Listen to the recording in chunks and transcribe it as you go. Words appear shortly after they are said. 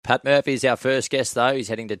Pat Murphy's our first guest, though. He's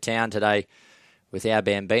heading to town today with Our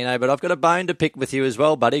Bambino, but I've got a bone to pick with you as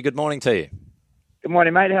well, buddy. Good morning to you. Good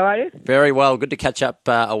morning, mate. How are you? Very well. Good to catch up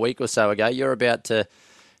a week or so ago. You're about to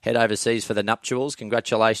head overseas for the nuptials.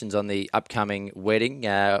 Congratulations on the upcoming wedding.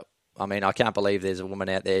 I can't believe there's a woman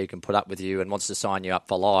out there who can put up with you and wants to sign you up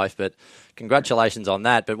for life, but congratulations on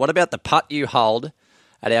that. But what about the putt you hold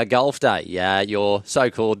at our golf day, your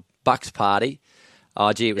so-called Bucks party?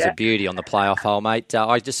 Oh, gee, it was a beauty on the playoff hole, mate.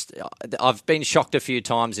 I've been shocked a few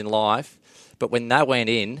times in life, but when that went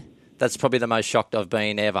in, that's probably the most shocked I've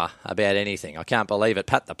been ever about anything. I can't believe it.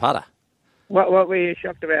 Pat the putter. What were you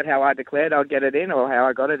shocked about? How I declared I'd get it in or how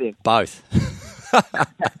I got it in? Both.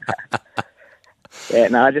 Yeah,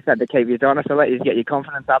 no, I just had to keep you honest. I let you get your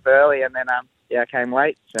confidence up early and then, I came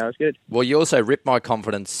late, so it was good. Well, you also ripped my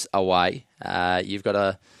confidence away. You've got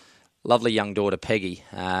a lovely young daughter, Peggy,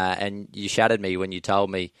 and you shattered me when you told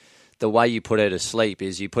me the way you put her to sleep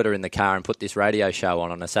is you put her in the car and put this radio show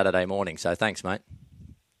on a Saturday morning. So thanks, mate.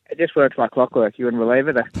 It just works like clockwork. You wouldn't believe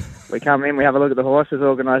it. We come in, we have a look at the horses,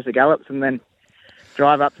 organise the gallops, and then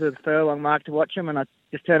drive up to the furlong mark to watch them, and I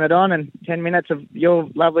just turn it on, and 10 minutes of your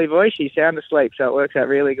lovely voice, you sound asleep. So it works out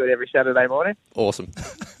really good every Saturday morning. Awesome.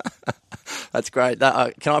 That's great.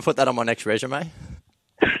 Can I put that on my next resume?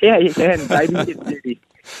 Yeah, you can. Baby duty.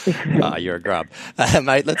 Oh, you're a grub.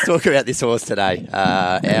 Mate, let's talk about this horse today,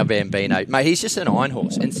 Our Bambino. Mate, he's just an iron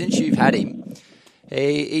horse, and since you've had him,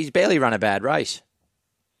 he's barely run a bad race.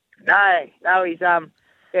 No, he's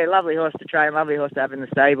lovely horse to train, lovely horse to have in the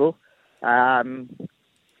stable.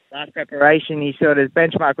 Last preparation, his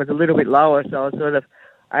benchmark was a little bit lower, so I was sort of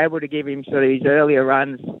able to give him sort of his earlier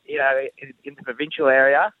runs, in the provincial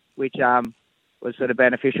area, which was sort of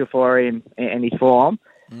beneficial for him and his form.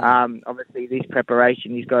 Obviously, this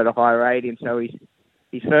preparation, he's got a high rating, so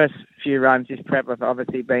his first few runs, his prep, have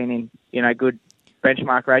obviously been in, good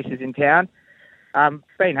benchmark races in town.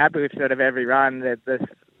 Been happy with sort of every run. The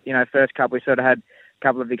first couple, we sort of had a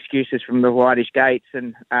couple of excuses from the whitish gates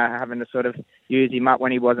and having to sort of use him up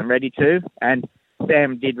when he wasn't ready to. And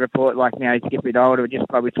Sam did report, he's getting a bit older, just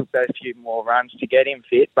probably took those few more runs to get him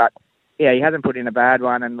fit. But, yeah, he hasn't put in a bad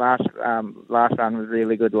one, and last run was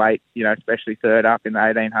really good late, especially third up in the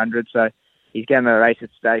 1800. So he's getting the races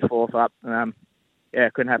today, fourth up. Couldn't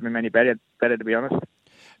have been any better, to be honest.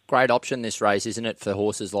 Great option, this race, isn't it, for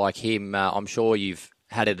horses like him? I'm sure you've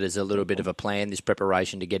had it as a little bit of a plan, this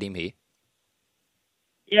preparation to get him here.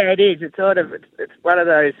 Yeah, it is. It's it's one of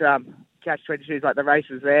those catch-22s, like the race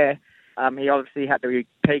was there. He obviously had to be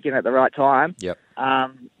peaking at the right time. Yep.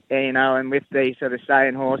 And with these sort of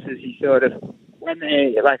staying horses, he sort of, when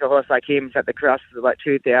they're like a horse like him, it's at the crust of like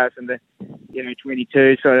 2000 to 22,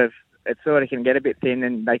 it sort of can get a bit thin,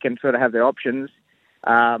 and they can sort of have their options,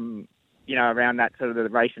 around that sort of the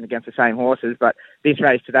racing against the same horses. But this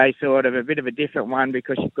race today is sort of a bit of a different one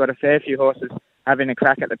because you've got a fair few horses having a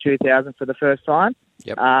crack at the 2000 for the first time,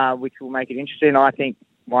 which will make it interesting. I think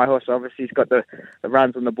my horse obviously has got the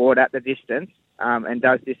runs on the board at the distance, and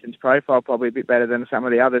does distance profile probably a bit better than some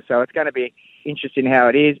of the others. So it's going to be interesting how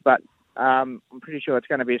it is, but I'm pretty sure it's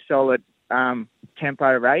going to be a solid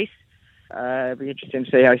tempo race. It'll be interesting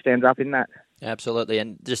to see how he stands up in that. Absolutely,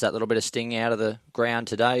 and just that little bit of sting out of the ground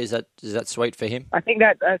today, is that sweet for him? I think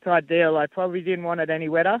that's ideal. I probably didn't want it any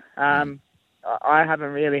wetter. I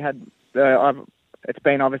haven't really had. It's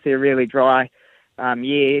been obviously a really dry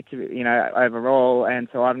year overall, and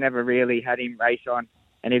so I've never really had him race on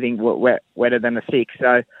anything wetter than a 6.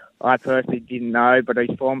 So I personally didn't know, but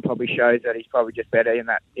his form probably shows that he's probably just better in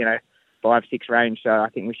that 5-6 range. So I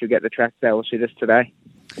think we should get the track that will suit us today.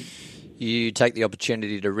 You take the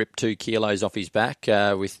opportunity to rip 2 kilos off his back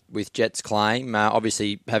with Jet's claim.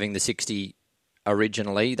 Obviously, having the 60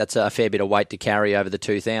 originally, that's a fair bit of weight to carry over the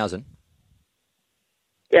 2000.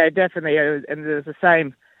 Yeah, definitely. And it was the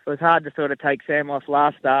same. It was hard to sort of take Sam off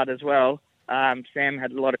last start as well. Sam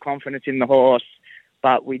had a lot of confidence in the horse,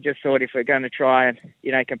 but we just thought if we're going to try and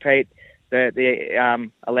compete,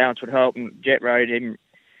 the allowance would help. And Jet rode him,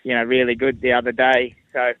 really good the other day.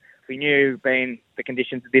 So we knew, being the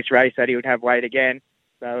conditions of this race, that he would have weight again.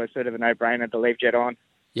 So it was sort of a no-brainer to leave Jet on.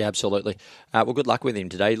 Yeah, absolutely. Well, good luck with him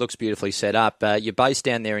today. He looks beautifully set up. You're based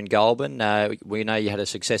down there in Goulburn. We know you had a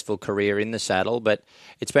successful career in the saddle, but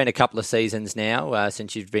it's been a couple of seasons now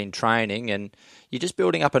since you've been training, and you're just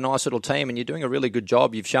building up a nice little team, and you're doing a really good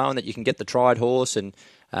job. You've shown that you can get the tried horse and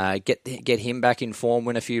get him back in form,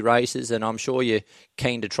 win a few races, and I'm sure you're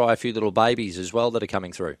keen to try a few little babies as well that are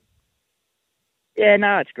coming through. Yeah,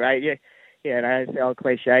 no, it's great. It's the old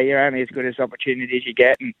cliche. You're only as good as opportunities you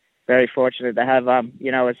get, and very fortunate to have a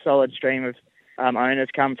solid stream of owners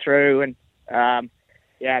come through, and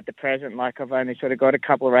at the present, like I've only sort of got a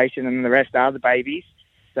couple of racing and the rest are the babies.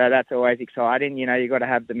 So that's always exciting. You know, you've got to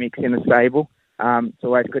have the mix in the stable. It's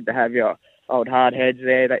always good to have your old hard heads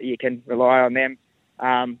there that you can rely on them.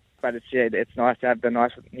 But it's nice to have the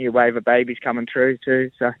nice new wave of babies coming through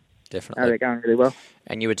too. So definitely, they're going really well.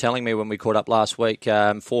 And you were telling me when we caught up last week,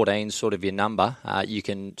 14's sort of your number. You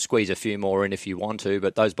can squeeze a few more in if you want to,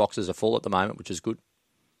 but those boxes are full at the moment, which is good.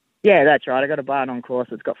 Yeah, that's right. I got a barn on course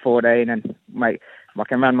that's got 14, and I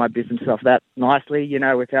can run my business off that nicely, you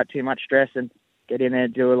know, without too much stress, and get in there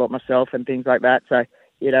and do a lot myself and things like that. So,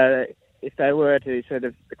 you know, if they were to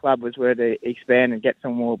the club were to expand and get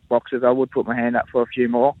some more boxes, I would put my hand up for a few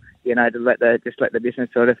more, you know, to let the business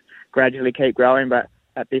sort of gradually keep growing. But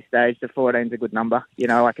at this stage, the 14's a good number. You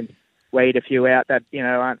know, I can weed a few out that, you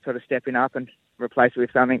know, aren't sort of stepping up and replace it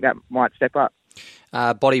with something that might step up.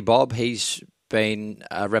 Body Bob, he's been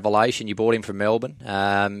a revelation. You bought him from Melbourne.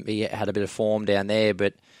 He had a bit of form down there,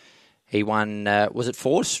 but he won, was it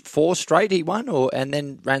four straight he won, and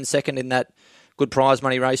then ran second in that good prize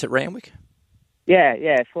money race at Randwick?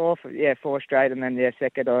 Yeah, four straight, and then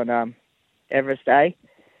second on Everest Day.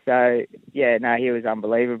 So he was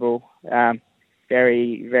unbelievable.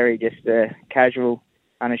 Very, very just a casual,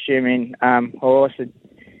 unassuming horse. And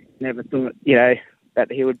never thought, you know,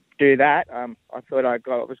 that he would do that. I thought I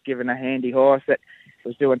was given a handy horse that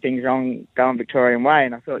was doing things wrong going Victorian way,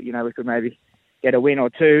 and I thought, you know, we could maybe get a win or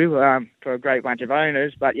two for a great bunch of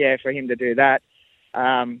owners. But for him to do that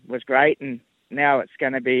was great, and now it's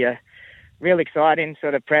going to be a real exciting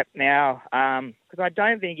sort of prep now, because I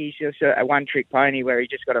don't think he's just a one-trick pony where he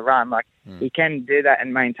just got to run. He can do that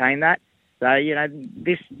and maintain that. So, you know,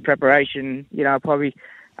 this preparation, you know, I'll probably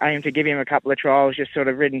aim to give him a couple of trials, just sort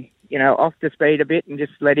of ridden, you know, off the speed a bit and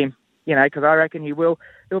just let him, you know, because I reckon he'll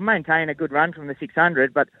maintain a good run from the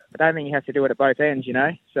 600, but I don't think he has to do it at both ends, you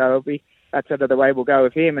know. So that's sort of the way we'll go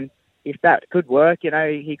with him. And if that could work, you know,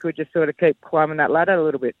 he could just sort of keep climbing that ladder a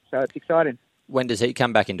little bit. So it's exciting. When does he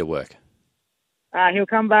come back into work? He'll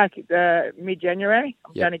come back mid-January.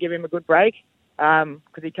 I'm going to give him a good break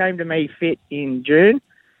because he came to me fit in June.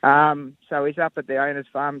 So he's up at the owner's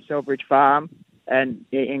farm, Selbridge Farm, and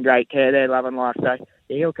in great care there, loving life. So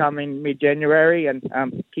he'll come in mid-January and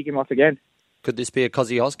kick him off again. Could this be a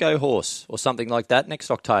Kosciuszko horse or something like that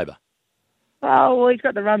next October? Oh, well, he's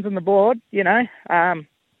got the runs on the board, you know.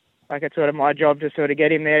 Like it's sort of my job to sort of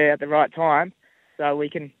get him there at the right time so we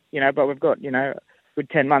can, you know, but we've got, you know, a good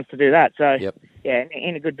 10 months to do that. So,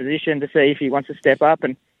 in a good position to see if he wants to step up.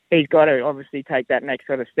 And he's got to obviously take that next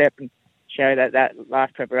sort of step and show that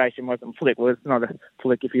last preparation wasn't flick. Well, it's not a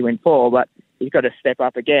flick if you win 4, but he's got to step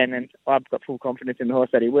up again. And I've got full confidence in the horse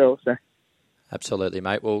that he will. So. Absolutely,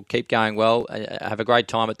 mate. Well, keep going well. Have a great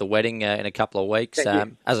time at the wedding in a couple of weeks. As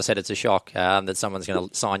I said, it's a shock that someone's going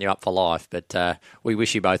to sign you up for life, but we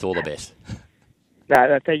wish you both all the best.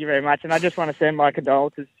 No, thank you very much. And I just want to send my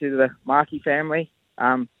condolences to the Markey family.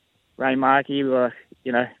 Ray Markey, you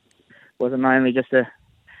know, wasn't only just a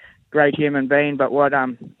great human being, but what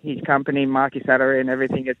his company, Markey Saddlery, and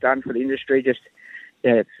everything has done for the industry,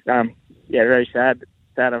 it's very sad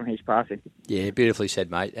on his passing. Yeah, beautifully said,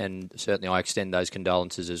 mate, and certainly I extend those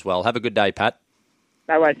condolences as well. Have a good day, Pat.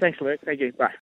 No worries. Thanks, Luke. Thank you. Bye.